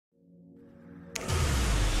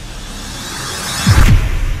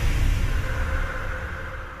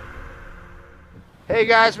Hey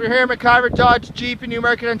guys, we're here at MacIver Dodge Jeep in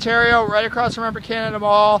Newmarket, Ontario, right across from Upper Canada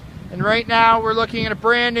Mall. And right now we're looking at a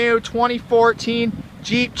brand new 2014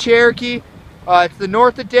 Jeep Cherokee. It's the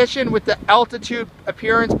North Edition with the Altitude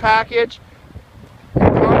Appearance Package. It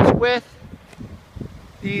comes with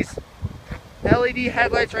these LED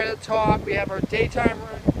headlights right at the top. We have our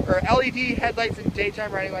LED headlights and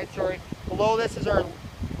daytime running lights, sorry. Below this is our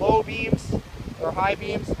low beams, or high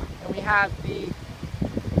beams. And we have the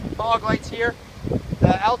fog lights here.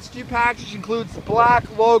 The Altitude package includes the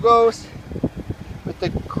black logos with the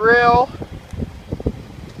grille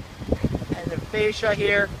and the fascia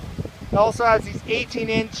here. It also has these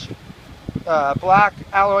 18-inch black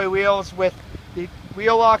alloy wheels with the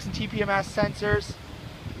wheel locks and TPMS sensors,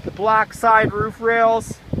 the black side roof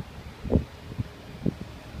rails,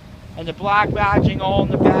 and the black badging all in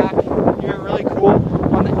the back. Here, really cool.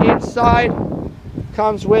 On the inside,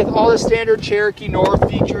 comes with all the standard Cherokee North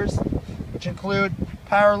features, which include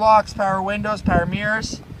power locks, power windows, power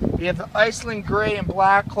mirrors. We have the Iceland gray and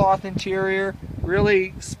black cloth interior,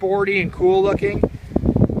 really sporty and cool looking.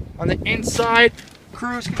 On the inside,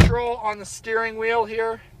 cruise control on the steering wheel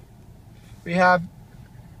here. We have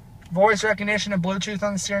voice recognition and Bluetooth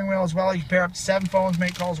on the steering wheel as well. You can pair up to 7 phones,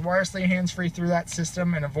 make calls wirelessly and hands-free through that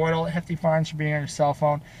system, and avoid all the hefty fines for being on your cell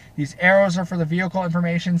phone. These arrows are for the Vehicle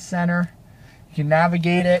Information Center. You can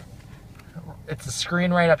navigate it. It's a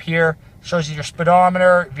screen right up here. Shows you your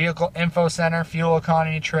speedometer, vehicle info center, fuel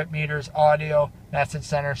economy, trip meters, audio, message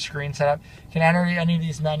center, screen setup. You can enter any of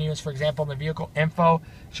these menus. For example, in the vehicle info,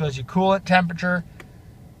 shows you coolant temperature,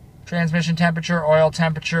 transmission temperature, oil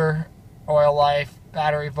life,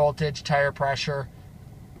 battery voltage, tire pressure.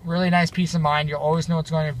 Really nice peace of mind. You'll always know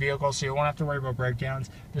what's going in your vehicle, so you won't have to worry about breakdowns.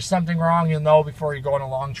 If there's something wrong, you'll know before you go on a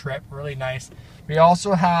long trip. Really nice. We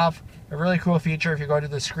also have a really cool feature. If you go to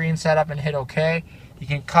the screen setup and hit OK, you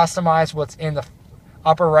can customize what's in the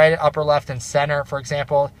upper right, upper left, and center. For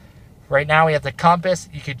example, right now we have the compass.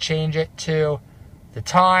 You could change it to the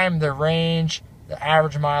time, the range, the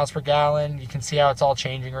average miles per gallon. You can see how it's all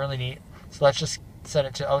changing. Really neat. So let's just set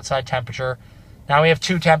it to outside temperature. Now we have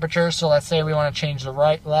 2 temperatures. So let's say we want to change the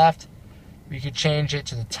right, left. We could change it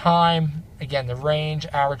to the time. Again, the range,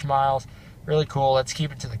 average miles. Really cool. Let's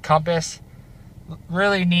keep it to the compass.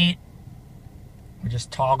 Really neat. We just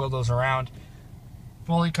toggle those around.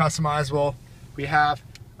 Fully customizable. We have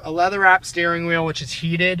a leather wrapped steering wheel, which is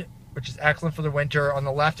heated, which is excellent for the winter. On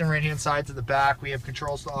the left and right hand sides of the back, we have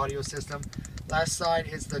controls to the audio system. Left side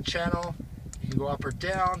is the channel. You can go up or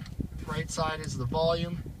down. Right side is the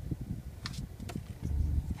volume.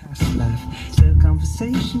 As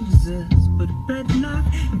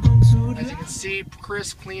you can see,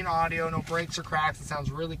 crisp, clean audio, no breaks or cracks. It sounds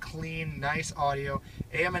really clean, nice audio.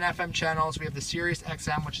 AM and FM channels. We have the Sirius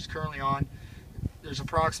XM, which is currently on. There's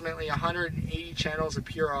approximately 180 channels of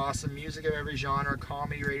pure awesome music of every genre,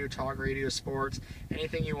 comedy, radio, talk radio, sports,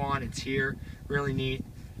 anything you want, it's here. Really neat.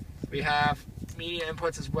 We have media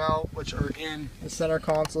inputs as well, which are in the center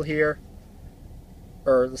console here,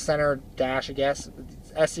 or the center dash, I guess.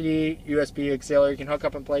 It's SCD, USB, auxiliary. You can hook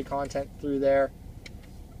up and play content through there.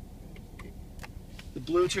 The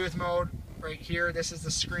Bluetooth mode right here. This is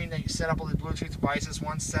the screen that you set up all the Bluetooth devices.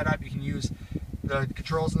 Once set up, you can use the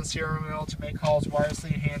controls on the steering wheel to make calls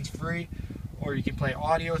wirelessly and hands-free, or you can play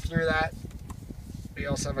audio through that. We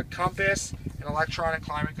also have a compass, an electronic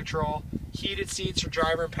climate control, heated seats for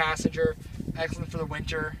driver and passenger, excellent for the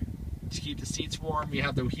winter to keep the seats warm. We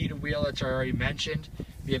have the heated wheel, which I already mentioned.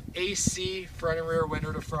 We have AC, front and rear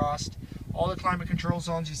window defrost. All the climate control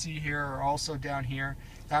zones you see here are also down here.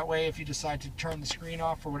 That way, if you decide to turn the screen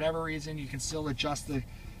off for whatever reason, you can still adjust the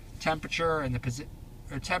temperature and the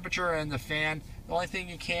fan. The only thing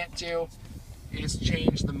you can't do is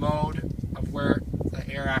change the mode of where the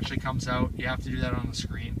air actually comes out. You have to do that on the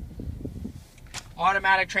screen.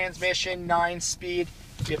 Automatic transmission, 9-speed.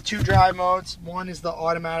 You have 2 drive modes. One is the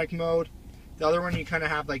automatic mode. The other one you kind of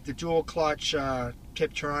have like the dual clutch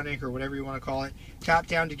Tiptronic, or whatever you want to call it. Tap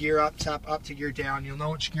down to gear up, tap up to gear down. You'll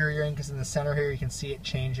know which gear you're in because in the center here you can see it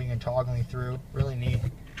changing and toggling through. Really neat.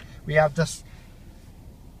 We have this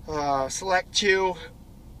Select 2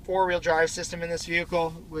 4-wheel drive system in this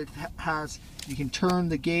vehicle, which has, you can turn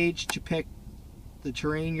the gauge to pick the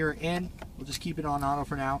terrain you're in. We'll just keep it on auto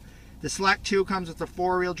for now. The Select 2 comes with the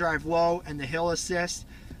 4-wheel drive low and the hill assist.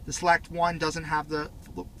 The Select 1 doesn't have the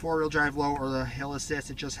 4-wheel drive low or the hill assist.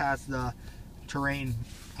 It just has the terrain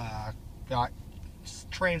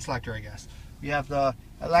terrain selector, I guess. We have the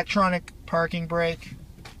electronic parking brake.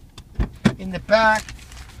 In the back,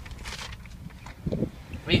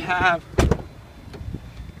 we have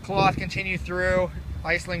cloth continue through,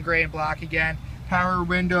 Iceland gray and black again. power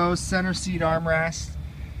windows, center seat armrest,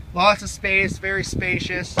 lots of space, very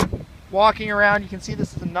spacious. Walking around, you can see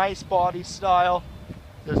this is a nice body style.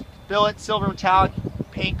 The billet silver metallic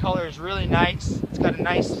paint color is really nice. It's got a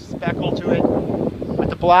nice speckle to it. With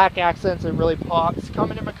the black accents, it really pops.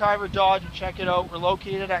 Come into MacIver Dodge and check it out. We're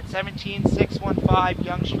located at 17615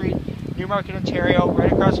 Yonge Street, Newmarket, Ontario,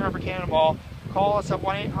 right across from Upper Canada Mall. Call us at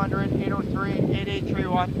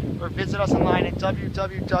 1-800-803-8831 or visit us online at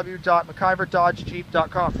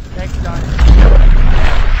www.maciverdodgejeep.com. Thanks, guys.